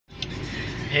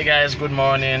Hey guys, good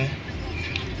morning.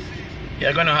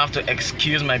 You're gonna have to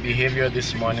excuse my behavior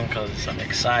this morning because I'm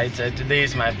excited. Today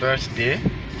is my birthday,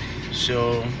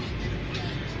 so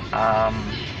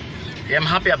I'm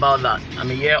happy about that.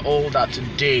 I'm a year older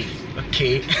today,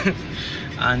 okay.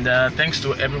 And thanks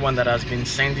to everyone that has been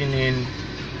sending in,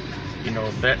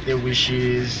 birthday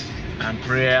wishes and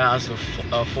prayers,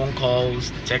 phone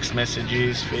calls, text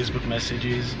messages, Facebook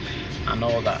messages, and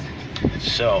all that.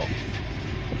 So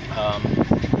I'm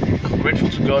grateful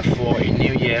to God for a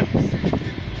new year.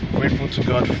 Grateful to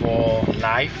God for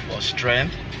life, for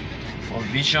strength, for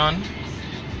vision,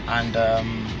 and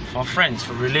for friends,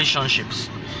 for relationships.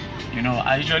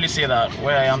 I usually say that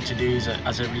where I am today is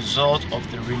as a result of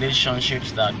the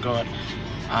relationships that God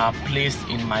placed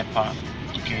in my path.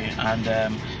 Okay, and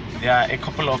there are a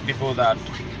couple of people that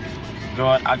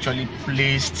God actually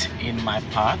placed in my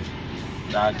path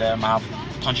that have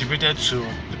contributed to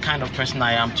the kind of person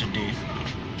I am today.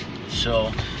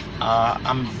 So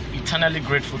I'm eternally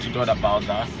grateful to God about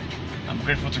that. I'm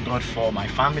grateful to God for my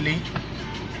family.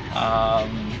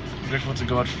 Grateful to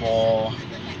God for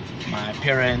my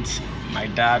parents, my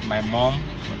dad, my mom,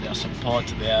 for their support,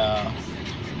 their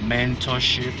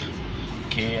mentorship.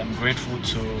 Okay, I'm grateful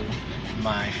to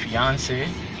my fiance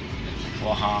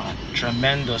for her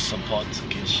tremendous support.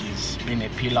 Okay, she's been a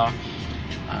pillar,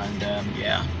 and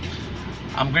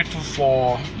I'm grateful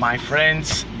for my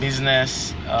friends,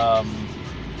 business,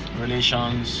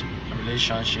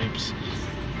 relationships,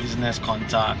 business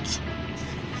contacts.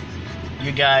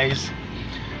 You guys,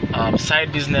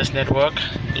 Side Business Network,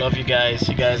 love you guys.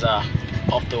 You guys are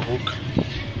off the hook.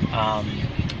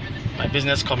 My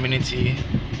business community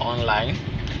online,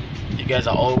 you guys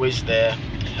are always there,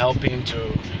 helping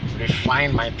to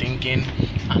refine my thinking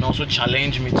and also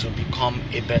challenge me to become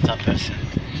a better person.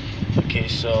 Okay,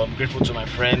 so I'm grateful to my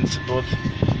friends both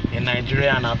in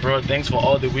Nigeria and abroad. Thanks for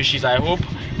all the wishes. I hope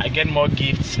I get more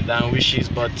gifts than wishes,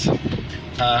 but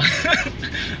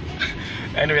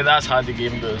anyway, that's how the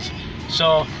game goes.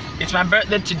 So it's my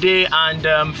birthday today,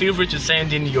 and feel free to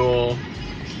send in your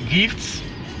gifts.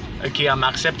 Okay, I'm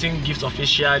accepting gifts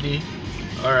officially.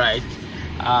 All right,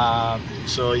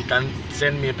 so you can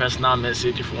send me a personal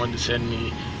message if you want to send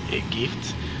me a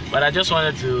gift. But I just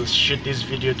wanted to shoot this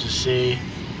video to say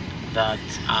that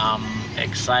I'm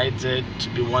excited to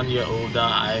be 1 year older.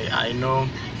 I know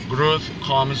growth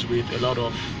comes with a lot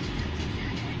of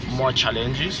more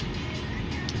challenges,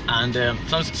 and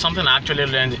something I actually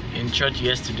learned in church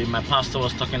yesterday. My pastor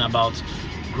was talking about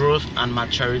growth and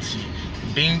maturity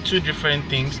being two different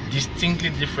things, distinctly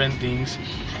different things.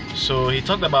 So he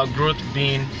talked about growth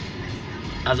being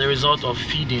as a result of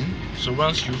feeding. So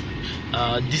once you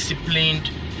disciplined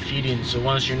feeding, so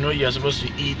once you know you're supposed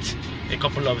to eat a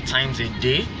couple of times a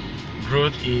day,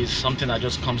 growth is something that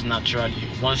just comes naturally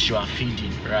once you are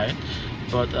feeding, right?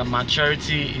 But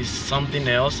maturity is something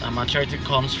else, and maturity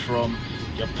comes from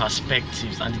your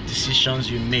perspectives and the decisions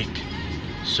you make.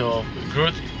 So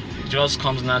growth just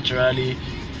comes naturally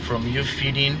from you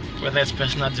feeding, whether it's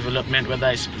personal development, whether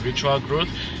it's spiritual growth,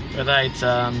 whether it's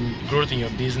growth in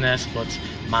your business. But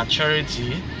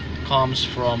maturity comes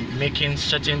from making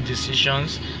certain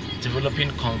decisions, developing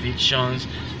convictions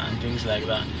and things like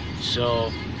that.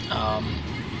 So I'm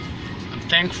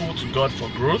thankful to God for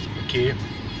growth. Okay,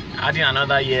 adding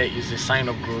another year is a sign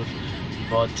of growth,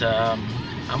 but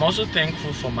I'm also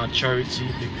thankful for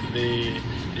maturity, the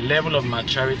level of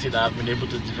maturity that I've been able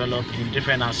to develop in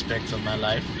different aspects of my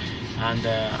life, and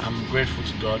I'm grateful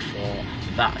to God for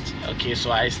that. Okay,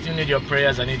 so I still need your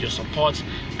prayers, I need your support,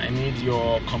 I need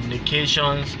your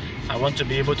communications. I want to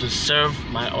be able to serve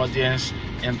my audience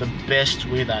in the best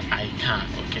way that I can.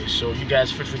 Okay, so you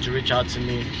guys feel free to reach out to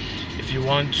me if you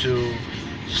want to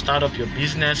start up your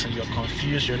business and you're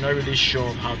confused, you're not really sure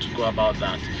of how to go about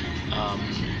that.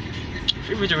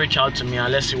 Feel free to reach out to me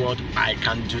and let's see what I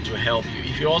can do to help you.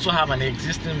 If you also have an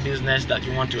existing business that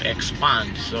you want to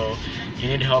expand, so you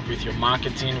need help with your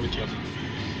marketing, with your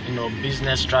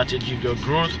business strategy, your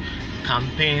growth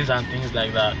campaigns and things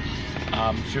like that,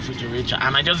 feel free to reach out. I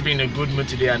might just be in a good mood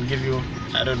today and give you,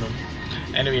 I don't know.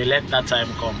 Anyway, let that time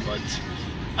come, but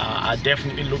I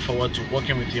definitely look forward to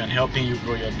working with you and helping you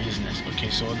grow your business. Okay,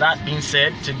 so that being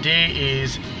said, today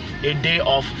is a day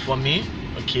off for me.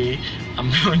 Okay, I'm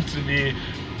going to be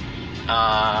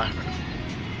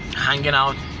hanging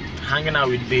out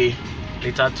with Bay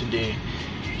later today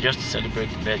just to celebrate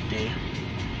the birthday,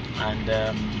 and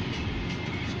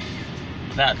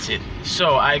that's it.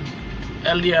 So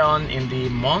earlier on in the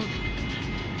month,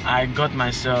 I got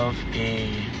myself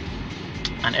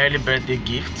an early birthday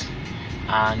gift,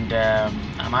 and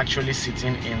I'm actually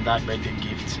sitting in that birthday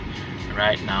gift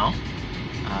right now.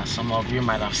 Some of you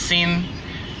might have seen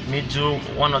me do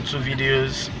 1 or 2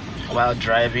 videos while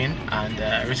driving, and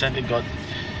I recently got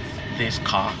this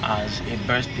car as a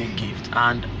birthday gift.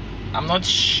 And I'm not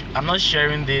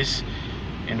sharing this,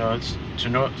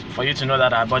 for you to know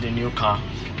that I bought a new car.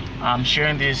 I'm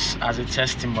sharing this as a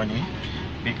testimony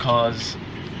because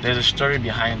there's a story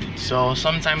behind it. So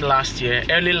sometime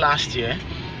early last year,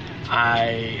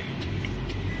 I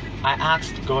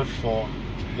asked God for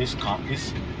this car,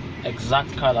 this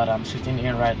exact car that I'm sitting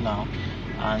in right now,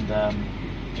 and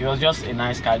it was just a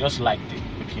nice car. I just liked it.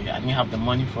 Okay, I didn't have the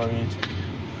money for it,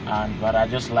 but I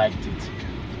just liked it,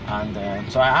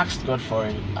 and so I asked God for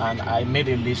it, and I made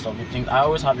a list of the things. I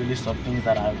always have a list of things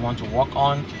that I want to work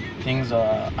on, things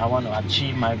I want to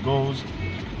achieve, my goals,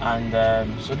 and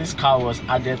so this car was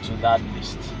added to that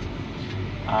list.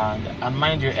 And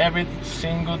mind you, every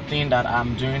single thing that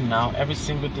I'm doing now, every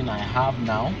single thing I have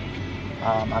now,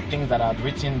 are things that I've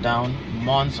written down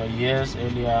months or years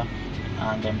earlier,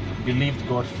 and believed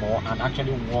God for, and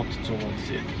actually worked towards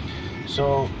it.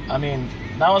 So I mean,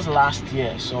 that was last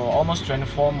year, so almost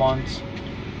 24 months,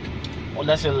 or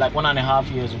let's say like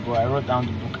 1.5 years ago. I wrote down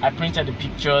the book, I printed the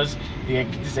pictures,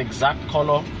 this exact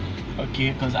color,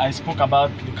 okay, because I spoke about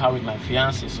the car with my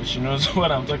fiance, so she knows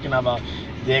what I'm talking about,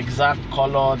 the exact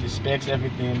color, the specs,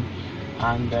 everything,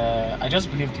 and I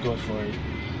just believed God for it.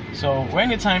 So when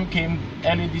the time came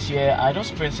early this year, I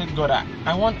just said, God,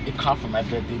 I want a car for my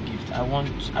birthday gift. I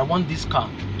want this car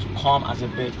to come as a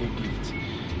birthday gift.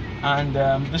 And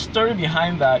the story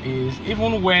behind that is,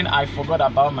 even when I forgot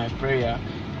about my prayer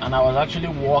and I was actually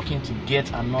working to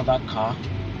get another car,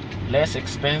 less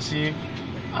expensive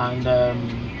and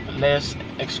less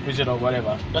exquisite or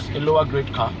whatever, just a lower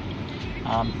grade car.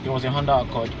 It was a Honda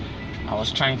Accord I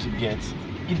was trying to get.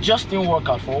 It just didn't work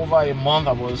out. For over a month,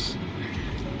 I was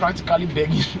practically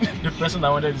begging the person that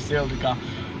wanted to sell the car,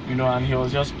 and he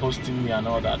was just posting me and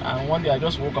all that. And one day I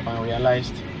just woke up and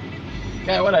realized,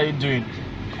 guy, what are you doing?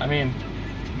 I mean,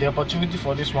 the opportunity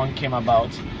for this one came about,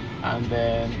 and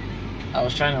then I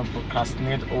was trying to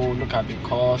procrastinate. Oh, look at the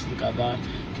cost, look at that.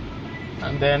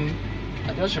 And then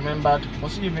I just remembered,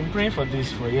 also, you've been praying for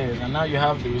this for years, and now you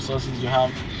have the resources, you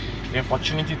have the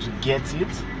opportunity to get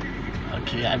it.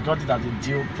 Okay, I got it at a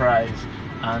deal price,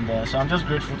 and so I'm just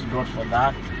grateful to God for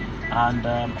that, and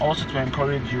also to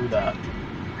encourage you that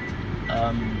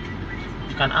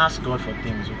you can ask God for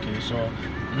things. Okay, so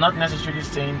not necessarily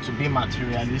saying to be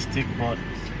materialistic, but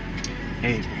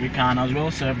hey, we can as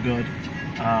well serve God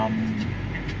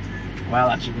while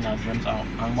achieving our dreams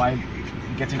and while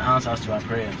getting answers to our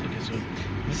prayers. Okay, so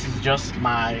this is just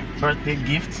my birthday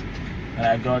gift that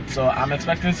I got. So I'm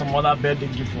expecting some other birthday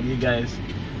gift from you guys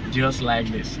just like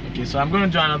this. Okay, so I'm going to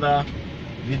do another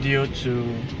video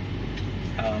to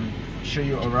show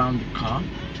you around the car,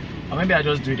 or maybe I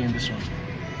just do it in this one.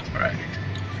 Alright,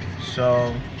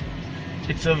 so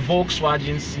it's a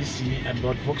Volkswagen CC. I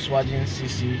bought Volkswagen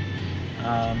CC.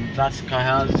 That car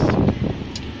has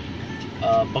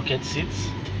bucket seats.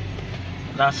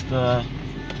 That's the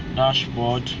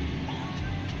dashboard.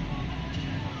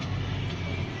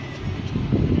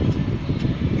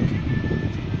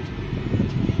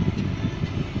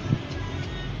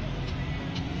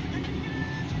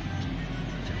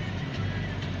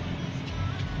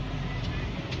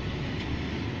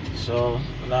 So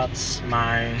that's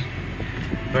my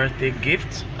birthday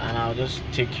gift, and I'll just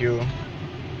take you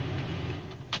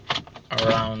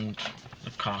around the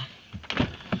car.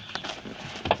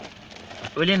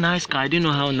 Really nice car. I didn't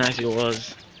know how nice it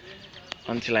was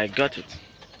until I got it.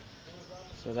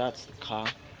 So that's the car.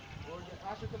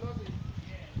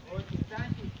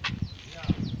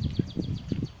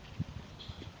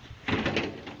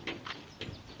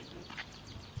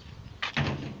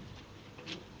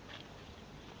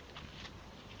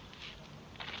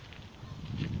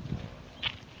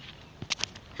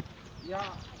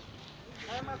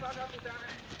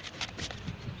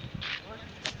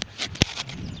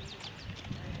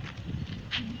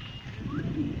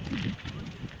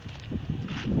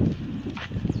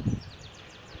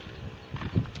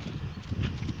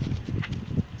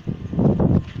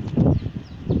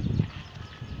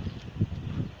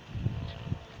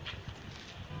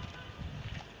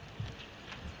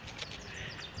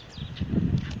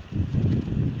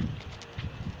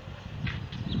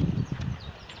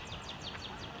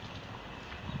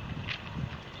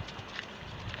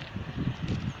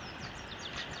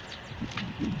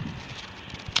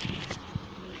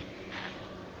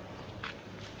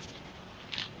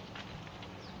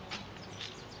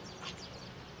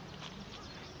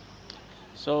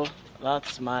 So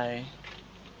that's my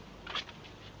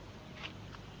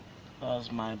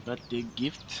birthday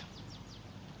gift.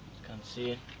 You can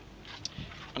See,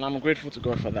 and I'm grateful to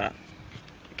God for that.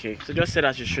 Okay, so just said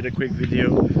I should shoot a quick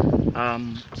video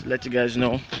to let you guys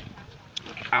know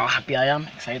how happy I am,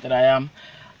 excited I am,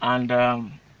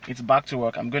 and it's back to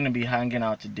work. I'm going to be hanging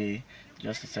out today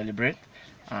just to celebrate,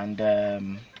 and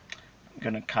I'm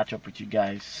gonna catch up with you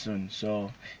guys soon.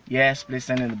 So yes, please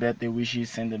send in the birthday wishes,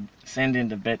 send in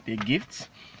the birthday gifts.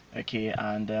 Okay,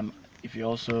 and if you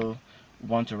also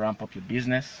want to ramp up your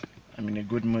business, I'm in a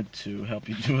good mood to help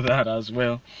you do that as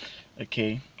well.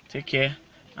 Okay, take care,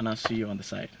 and I'll see you on the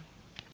side.